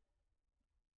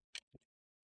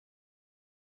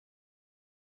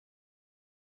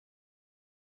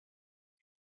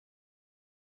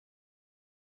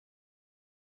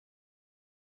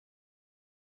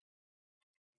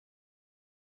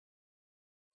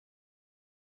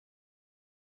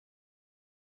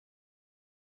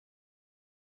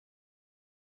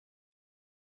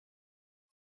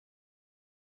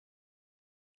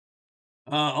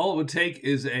 All it would take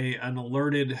is an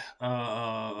alerted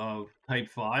type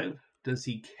 5. Does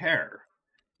he care?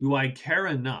 Do I care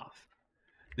enough?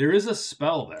 There is a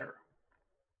spell there.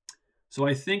 So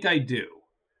I think I do.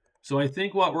 So I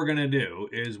think what we're going to do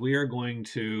is we are going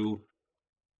to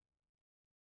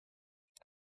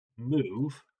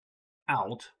move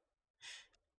out,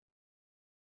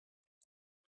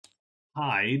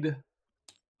 hide,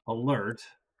 alert,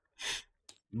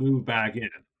 move back in.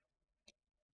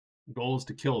 Goal is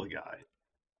to kill the guy.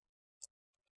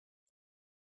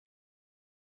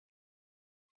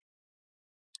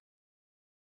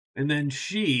 And then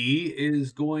she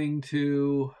is going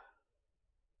to...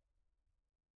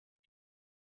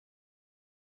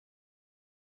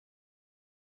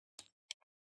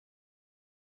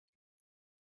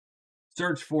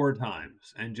 search 4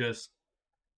 times and just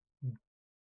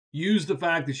use the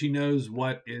fact that she knows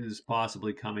what is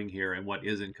possibly coming here and what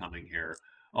isn't coming here.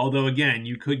 Although, again,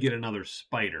 you could get another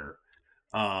spider.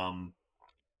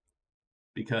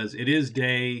 Because it is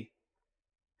day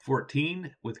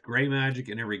 14 with gray magic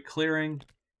in every clearing.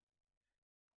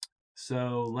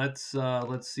 So let's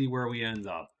see where we end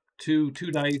up. Two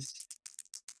dice,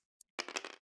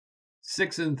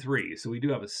 6 and 3. So we do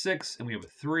have a 6 and we have a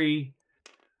 3.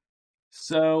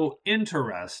 So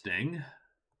interesting.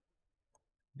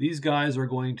 These guys are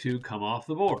going to come off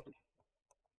the board.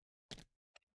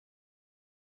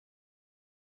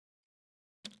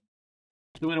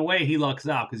 So in a way, he lucks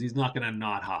out because he's not going to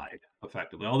not hide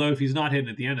effectively. Although if he's not hidden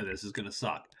at the end of this, it's going to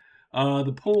suck.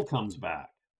 The pool comes back.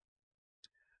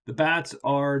 The bats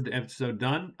are so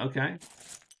done. Okay.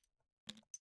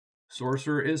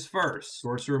 Sorcerer is first.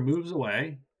 Sorcerer moves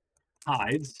away,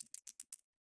 hides.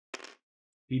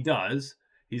 He does.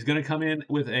 He's going to come in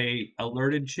with a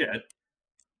alerted chit.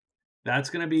 That's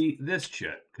going to be this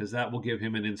chit because that will give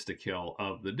him an insta-kill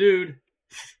of the dude.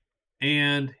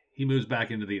 And he moves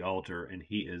back into the altar and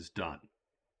he is done.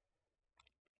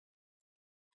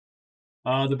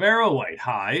 The Barrow White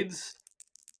hides.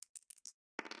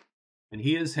 And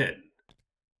he is hidden.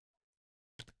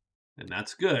 And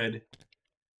that's good.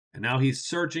 And now he's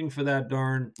searching for that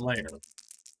darn lair.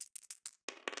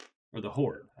 Or the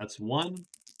horde. That's 1,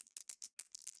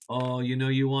 Oh,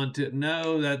 you want to...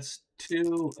 No, that's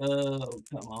 2. Oh,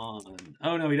 come on.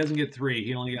 Oh, no, he doesn't get 3.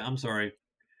 He only... I'm sorry.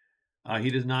 He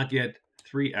does not get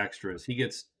 3 extras. He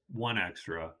gets 1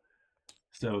 extra.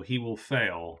 So he will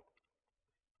fail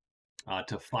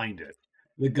to find it.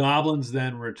 The goblins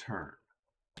then return.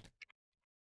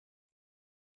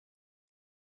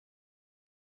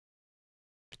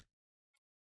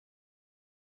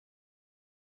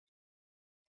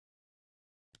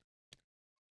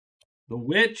 The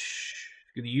witch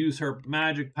is going to use her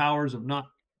magic powers of not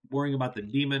worrying about the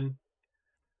demon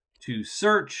to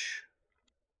search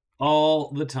all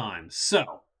the time.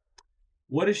 So,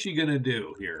 what is she going to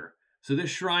do here? So this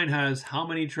shrine has how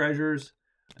many treasures?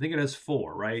 I think it has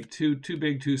 4, right? Two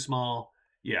big, 2 small.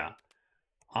 Yeah.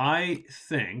 I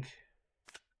think...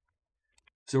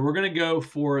 So we're going to go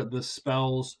for the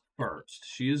spells first.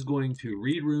 She is going to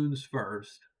read runes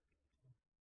first.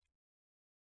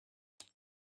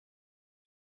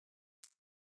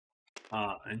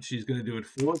 And she's going to do it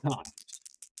 4 times.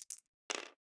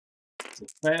 So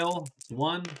fail.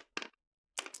 1,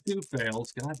 2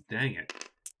 fails. God dang it.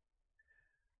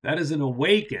 That is an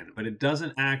awaken, but it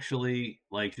doesn't actually,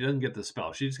 like, she doesn't get the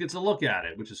spell. She just gets a look at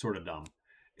it, which is sort of dumb.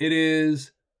 It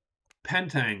is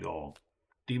Pentangle.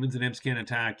 Demons and imps can't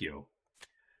attack you.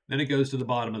 Then it goes to the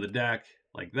bottom of the deck,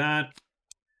 like that.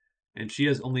 And she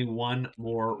has only 1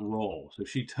 more roll. So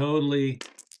she totally...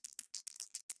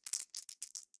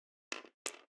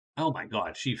 Oh my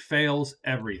god, she fails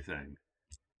everything.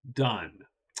 Done.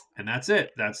 And that's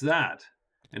it. That's that.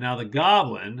 And now the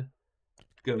goblin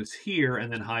goes here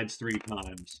and then hides 3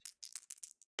 times.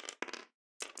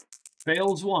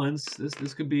 Fails once.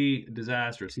 This could be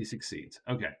disastrous. He succeeds.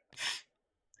 Okay.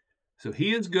 So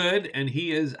he is good and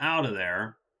he is out of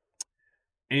there.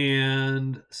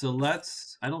 And so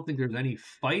let's... I don't think there's any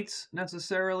fights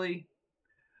necessarily.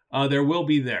 There will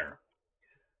be there.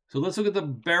 So let's look at the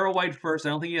Barrow White first. I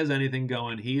don't think he has anything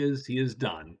going. He is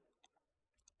done.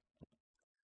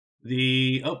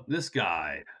 This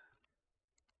guy.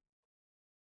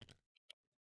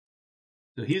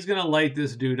 So he's going to light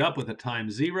this dude up with a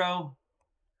 ×0.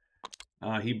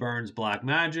 He burns black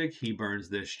magic. He burns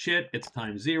this chit. It's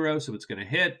 ×0, so it's going to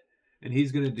hit. And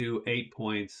he's going to do 8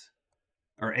 points.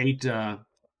 Or 8... he's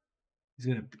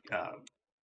going to...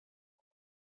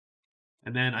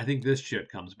 and then I think this chit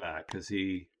comes back because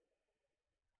he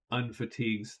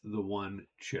unfatigues the 1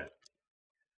 chit.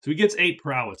 So he gets 8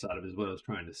 prowess out of it is what I was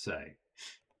trying to say.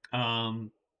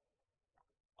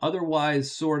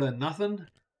 Otherwise, sort of nothing,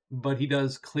 but he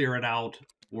does clear it out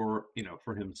for,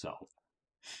 for himself.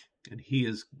 And he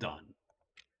is done.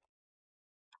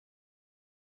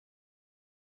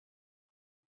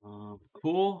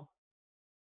 Cool.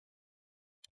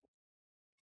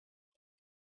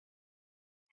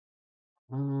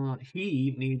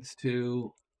 He needs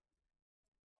to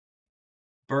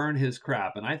burn his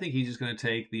crap, and I think he's just going to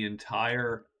take the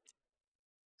entire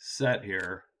set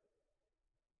here.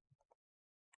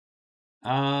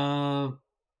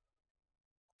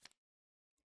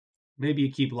 Maybe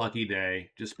you keep Lucky Day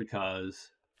just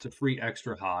because it's a free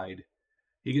extra hide.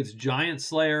 He gets Giant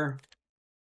Slayer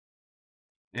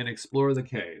and Explore the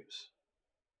Caves.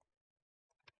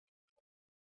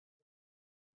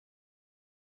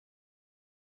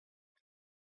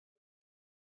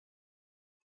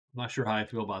 I'm not sure how I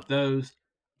feel about those.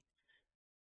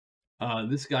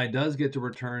 This guy does get to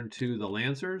return to the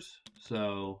Lancers,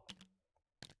 so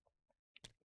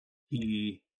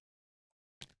he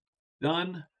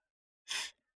done.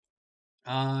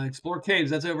 Explore Caves,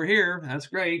 that's over here. That's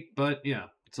great, but yeah,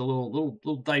 it's a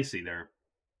little dicey there.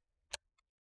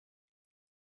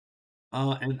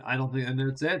 And I don't think, and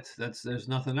that's it. There's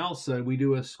nothing else. So we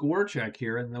do a score check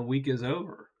here, and the week is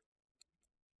over.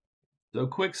 So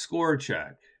quick score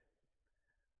check.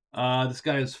 This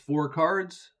guy has 4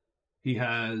 cards. He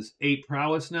has 8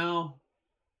 prowess now.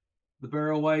 The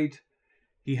Barrow White.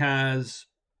 He has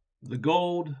the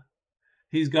gold.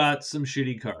 He's got some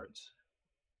shitty cards.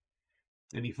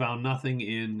 And he found nothing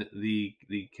in the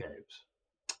caves.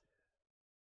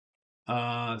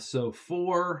 So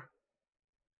 4.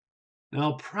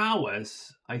 Now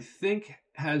prowess, I think,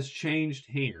 has changed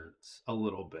hands a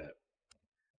little bit.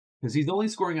 Because he's only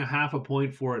scoring a half a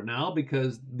point for it now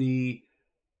because the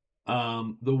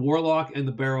Warlock and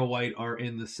the Barrow White are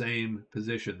in the same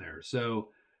position there. So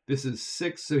this is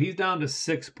 6. So he's down to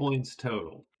 6 points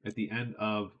total at the end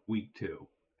of week 2.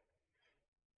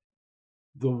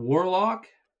 The Warlock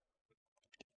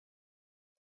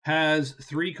has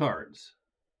 3 cards.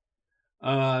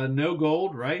 No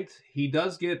gold, right? He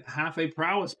does get half a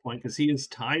prowess point because he is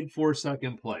tied for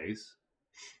 2nd place.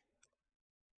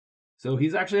 So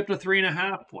he's actually up to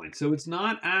 3.5 points. So it's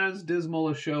not as dismal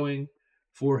a showing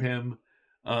for him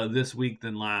this week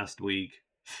than last week.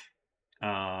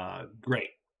 Great.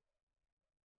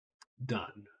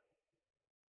 Done.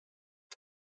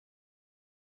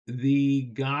 The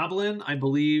Goblin, I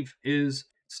believe, is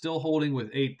still holding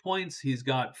with 8 points. He's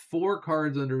got 4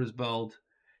 cards under his belt.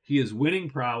 He is winning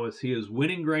prowess. He is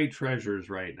winning great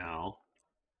treasures right now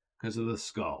because of the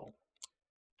skull.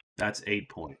 That's 8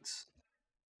 points.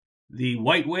 The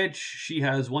White Witch, she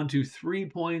has 1, 2, 3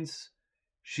 points.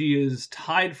 She is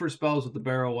tied for spells with the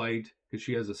Barrow White because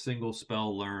she has a single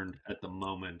spell learned at the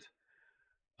moment.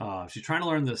 She's trying to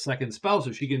learn the second spell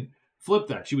so she can flip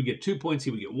that. She would get 2 points,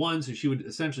 he would get 1, so she would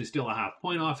essentially steal a half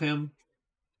point off him.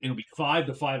 And it'll be 5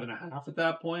 to 5.5 at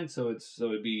that point, so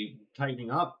it'd be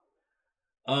tightening up.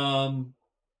 And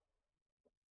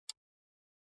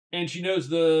she knows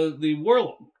the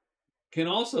Warlock can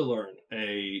also learn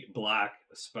a black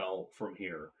spell from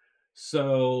here.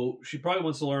 So she probably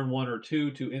wants to learn 1 or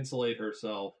 2 to insulate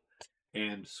herself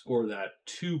and score that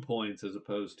 2 points as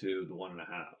opposed to the 1.5.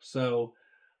 So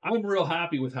I'm real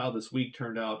happy with how this week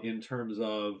turned out in terms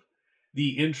of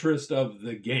the interest of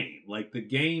the game. Like the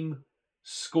game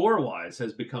score-wise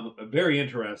has become very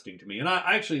interesting to me. And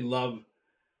I actually love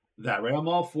that, right? I'm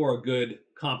all for a good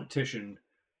competition,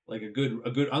 like a good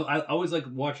I always like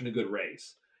watching a good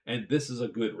race. And this is a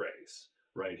good race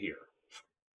right here.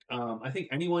 I think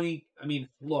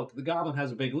look, the Goblin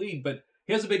has a big lead, but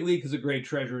he has a big lead because of great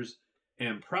treasures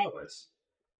and prowess.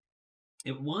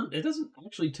 It doesn't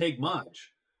actually take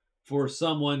much for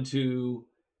someone to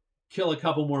kill a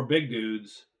couple more big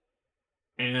dudes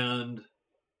and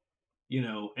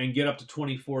and get up to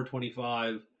 24,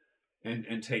 25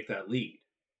 and take that lead.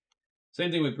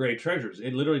 Same thing with great treasures.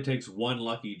 It literally takes one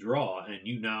lucky draw and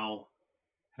you now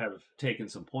have taken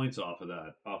some points off of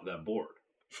that board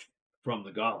from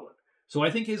the Goblin. So I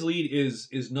think his lead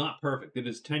is not perfect. It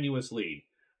is tenuous lead.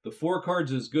 The 4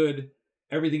 cards is good.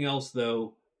 Everything else,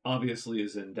 though, obviously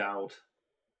is in doubt.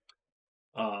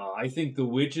 I think the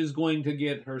Witch is going to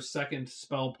get her second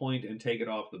spell point and take it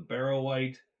off the Barrow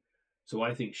White. So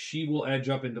I think she will edge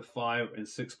up into 5 and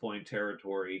 6 point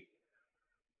territory.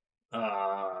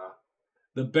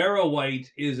 The Barrow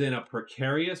White is in a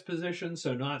precarious position,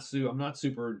 so I'm not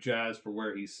super jazzed for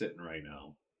where he's sitting right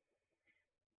now.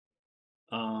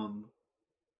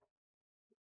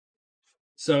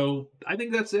 So I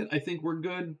think that's it. I think we're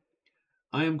good.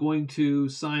 I am going to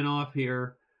sign off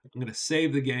here. I'm going to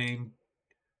save the game.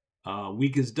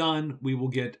 Week is done. We will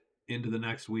get into the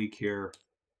next week here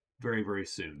very, very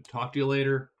soon. Talk to you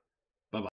later.